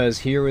because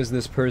here was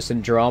this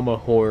person drama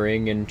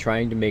whoring and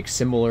trying to make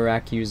similar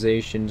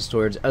accusations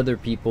towards other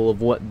people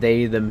of what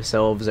they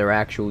themselves are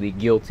actually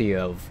guilty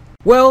of.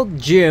 Well,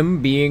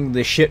 Jim, being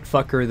the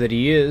shitfucker that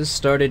he is,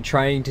 started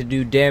trying to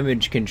do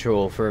damage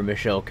control for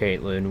Michelle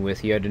Caitlin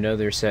with yet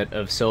another set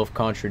of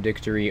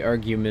self-contradictory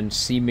arguments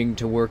seeming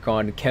to work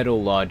on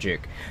kettle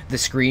logic. The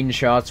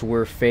screenshots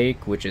were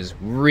fake, which is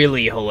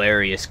really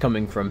hilarious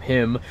coming from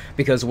him,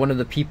 because one of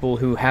the people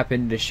who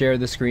happened to share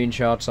the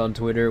screenshots on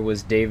Twitter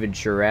was David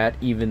Sherratt,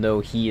 even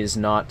though he is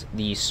not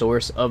the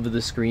source of the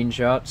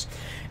screenshots.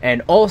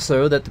 And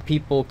also that the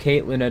people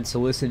Caitlin had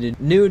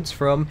solicited nudes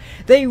from,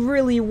 they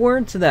really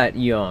weren't that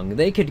young.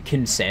 They could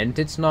consent.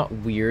 It's not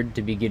weird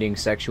to be getting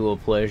sexual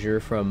pleasure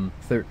from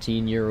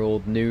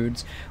 13-year-old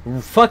nudes.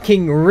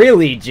 Fucking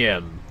really,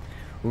 Jim?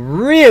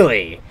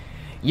 Really?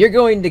 You're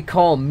going to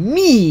call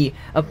me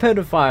a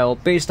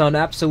pedophile based on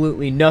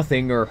absolutely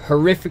nothing, or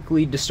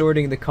horrifically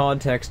distorting the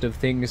context of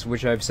things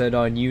which I've said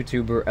on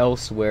YouTube or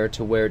elsewhere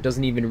to where it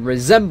doesn't even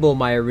resemble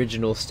my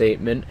original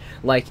statement,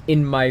 like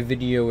in my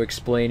video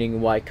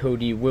explaining why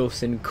Cody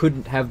Wilson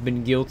couldn't have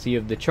been guilty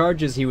of the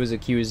charges he was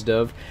accused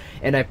of,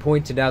 and I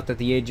pointed out that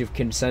the age of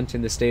consent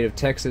in the state of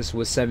Texas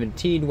was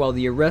 17, while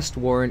the arrest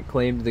warrant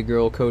claimed the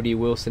girl Cody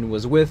Wilson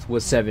was with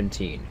was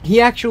 17.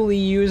 He actually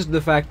used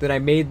the fact that I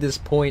made this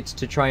point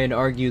to try and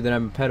argue that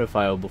I'm a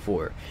pedophile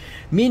before.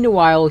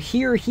 Meanwhile,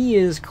 here he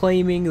is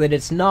claiming that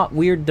it's not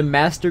weird to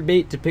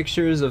masturbate to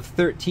pictures of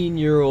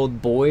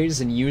 13-year-old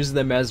boys and use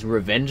them as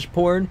revenge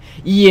porn?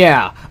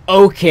 Yeah,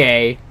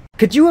 okay.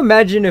 Could you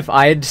imagine if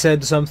I had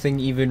said something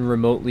even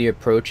remotely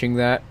approaching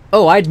that?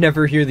 oh, I'd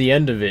never hear the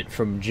end of it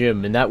from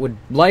Jim, and that would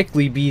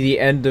likely be the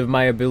end of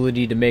my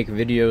ability to make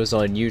videos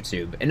on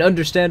YouTube. And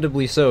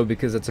understandably so,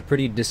 because it's a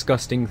pretty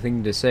disgusting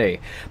thing to say.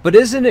 But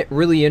isn't it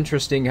really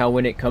interesting how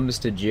when it comes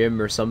to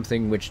Jim, or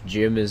something which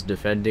Jim is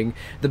defending,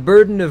 the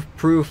burden of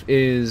proof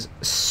is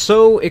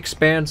so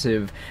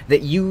expansive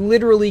that you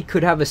literally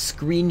could have a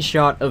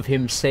screenshot of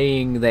him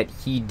saying that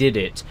he did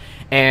it,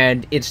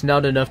 and it's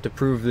not enough to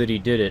prove that he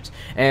did it.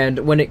 And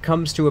when it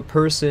comes to a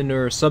person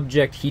or a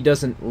subject he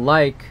doesn't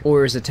like,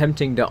 or is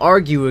attempting to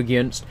argue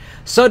against,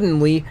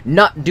 suddenly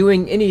not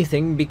doing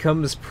anything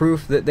becomes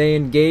proof that they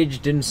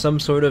engaged in some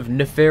sort of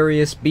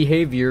nefarious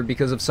behavior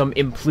because of some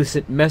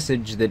implicit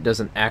message that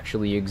doesn't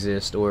actually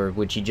exist, or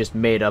which he just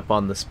made up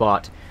on the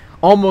spot.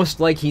 Almost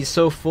like he's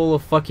so full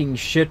of fucking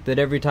shit that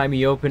every time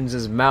he opens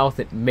his mouth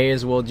it may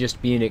as well just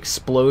be an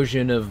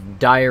explosion of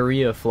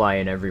diarrhea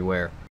flying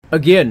everywhere.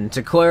 Again,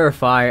 to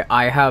clarify,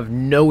 I have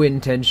no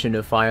intention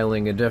of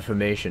filing a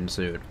defamation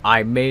suit.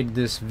 I made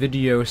this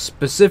video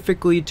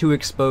specifically to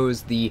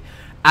expose the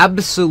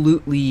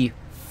absolutely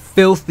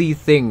filthy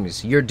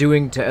things you're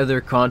doing to other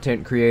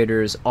content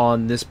creators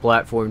on this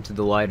platform to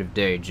the light of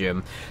day,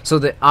 Jim, so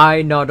that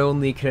I not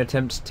only can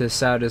attempt to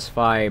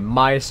satisfy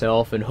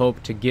myself and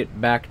hope to get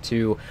back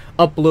to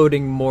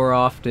uploading more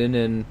often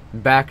and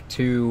back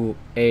to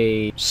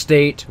a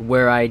state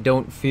where I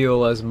don't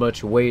feel as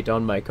much weight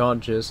on my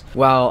conscience,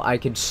 while I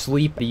could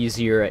sleep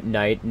easier at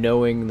night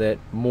knowing that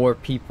more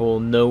people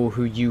know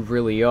who you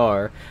really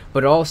are,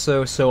 but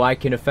also so I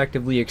can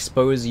effectively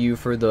expose you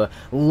for the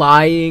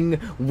lying,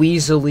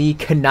 weaselly,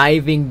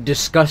 conniving,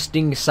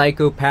 disgusting,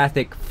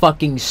 psychopathic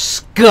fucking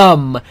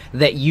scum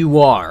that you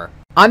are.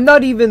 I'm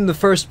not even the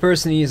first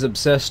person he's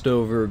obsessed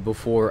over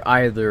before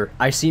either.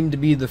 I seem to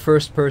be the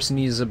first person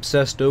he's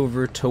obsessed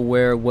over to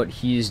where what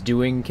he's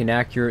doing can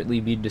accurately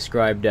be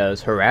described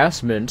as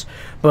harassment,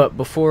 but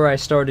before I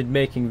started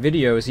making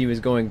videos he was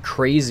going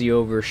crazy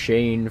over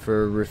Shane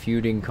for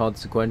refuting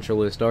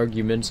consequentialist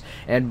arguments,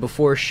 and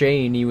before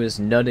Shane he was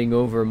nutting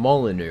over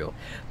Monero.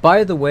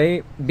 By the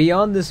way,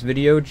 beyond this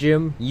video,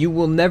 Jim, you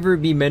will never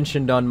be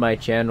mentioned on my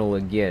channel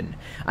again.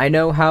 I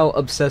know how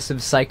obsessive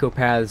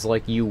psychopaths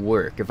like you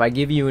work. If I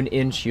give you an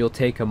inch, you'll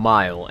take a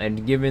mile,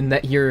 and given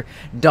that you're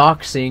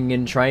doxing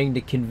and trying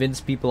to convince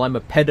people I'm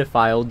a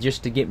pedophile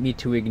just to get me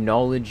to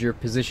acknowledge your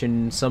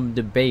position in some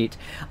debate,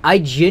 I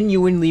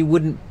genuinely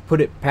wouldn't put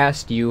it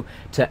past you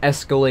to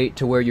escalate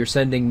to where you're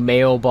sending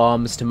mail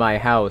bombs to my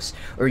house,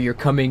 or you're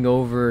coming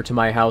over to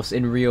my house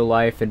in real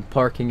life and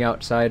parking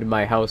outside of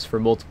my house for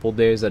multiple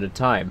days at a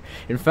time.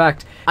 In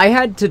fact, I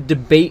had to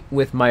debate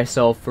with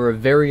myself for a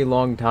very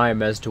long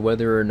time as to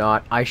whether or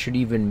not I should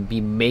even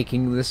be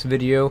making this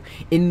video,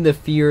 in the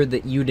fear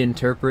that you'd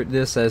interpret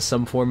this as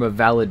some form of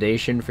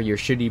validation for your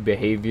shitty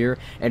behavior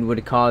and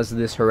would cause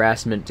this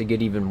harassment to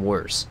get even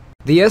worse.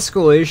 The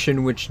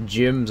escalation which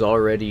Jim's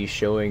already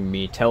showing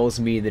me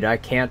tells me that I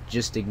can't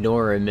just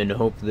ignore him and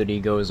hope that he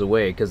goes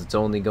away, because it's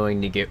only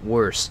going to get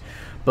worse.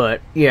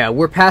 But yeah,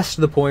 we're past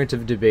the point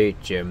of debate,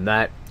 Jim.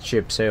 That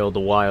ship sailed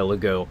a while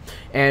ago.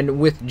 And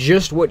with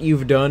just what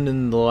you've done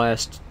in the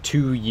last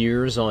 2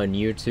 years on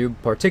YouTube,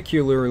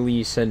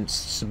 particularly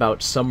since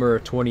about summer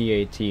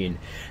 2018,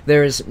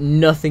 there's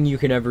nothing you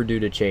can ever do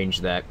to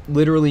change that.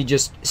 Literally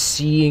just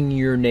seeing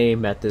your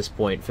name at this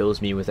point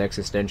fills me with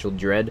existential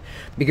dread,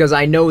 because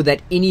I know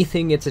that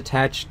anything it's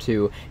attached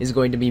to is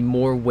going to be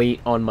more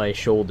weight on my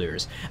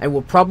shoulders. I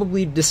will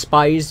probably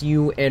despise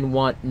you and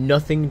want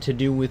nothing to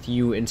do with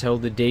you until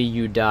the day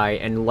you die,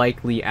 and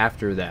likely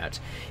after that.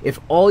 If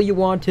all you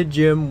wanted,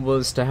 Jim,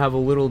 was to have a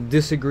little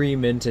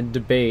disagreement and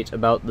debate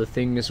about the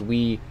things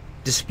we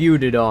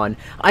disputed on,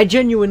 I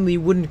genuinely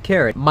wouldn't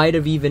care. It might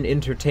have even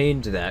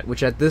entertained that,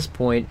 which at this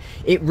point,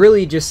 it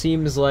really just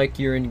seems like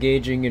you're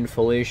engaging in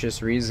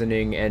fallacious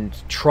reasoning and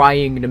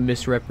trying to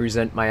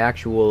misrepresent my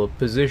actual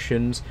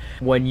positions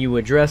when you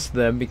address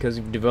them, because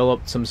you've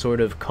developed some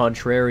sort of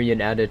contrarian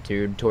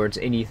attitude towards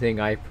anything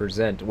I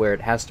present, where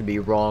it has to be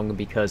wrong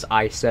because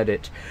I said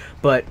it.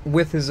 But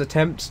with his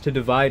attempts to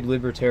divide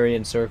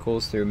libertarian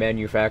circles through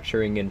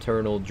manufacturing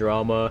internal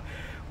drama,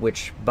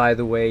 which, by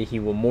the way, he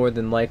will more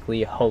than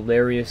likely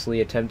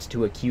hilariously attempt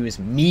to accuse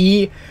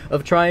me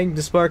of trying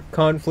to spark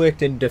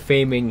conflict and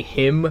defaming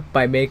him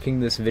by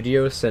making this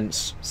video,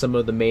 since some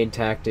of the main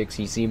tactics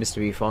he seems to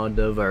be fond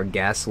of are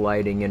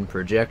gaslighting and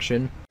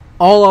projection.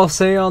 All I'll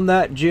say on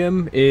that,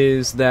 Jim,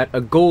 is that a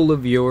goal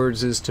of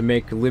yours is to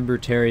make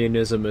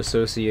libertarianism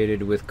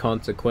associated with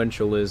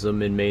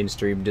consequentialism in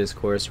mainstream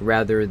discourse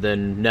rather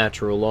than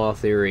natural law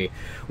theory.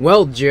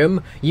 Well,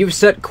 Jim, you've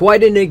set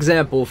quite an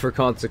example for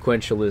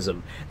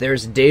consequentialism.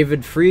 There's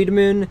David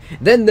Friedman,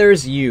 then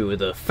there's you,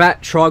 the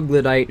fat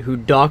troglodyte who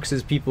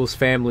doxes people's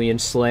family and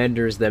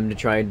slanders them to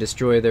try and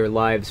destroy their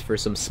lives for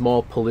some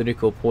small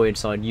political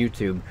points on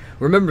YouTube.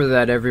 Remember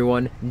that,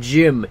 everyone.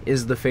 Jim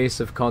is the face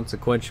of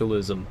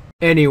consequentialism.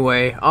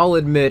 Anyway, I'll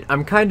admit,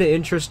 I'm kinda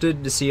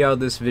interested to see how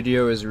this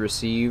video is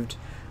received.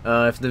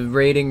 If the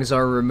ratings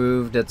are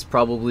removed, that's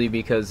probably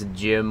because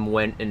Jim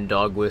went and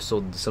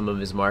dog-whistled some of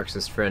his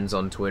Marxist friends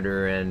on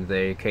Twitter and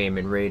they came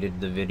and rated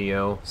the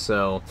video,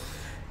 so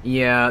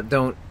Yeah,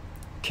 don't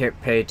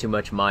pay too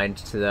much mind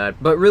to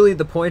that. But really,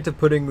 the point of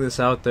putting this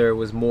out there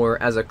was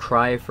more as a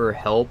cry for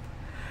help,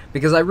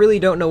 because I really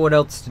don't know what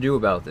else to do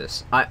about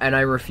this. And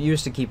I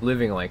refuse to keep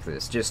living like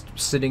this, just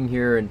sitting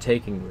here and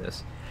taking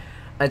this.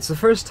 It's the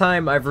first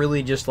time I've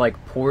really just,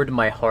 like, poured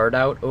my heart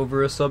out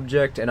over a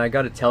subject, and I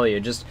gotta tell you,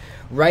 just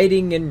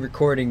writing and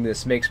recording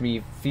this makes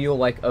me feel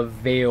like a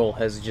veil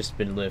has just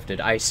been lifted.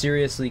 I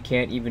seriously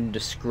can't even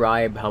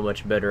describe how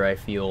much better I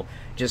feel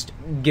just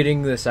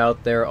getting this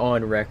out there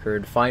on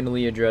record,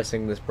 finally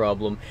addressing this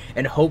problem,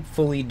 and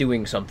hopefully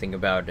doing something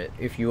about it.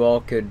 If you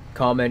all could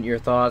comment your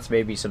thoughts,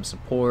 maybe some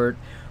support,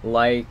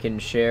 like and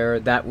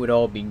share, that would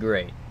all be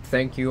great.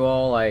 Thank you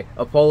all. I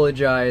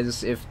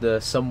apologize if the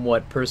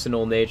somewhat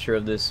personal nature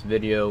of this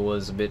video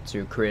was a bit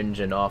too cringe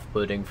and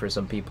off-putting for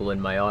some people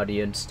in my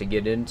audience to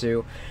get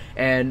into,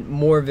 and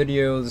more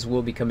videos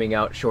will be coming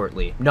out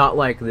shortly. Not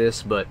like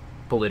this, but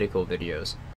political videos.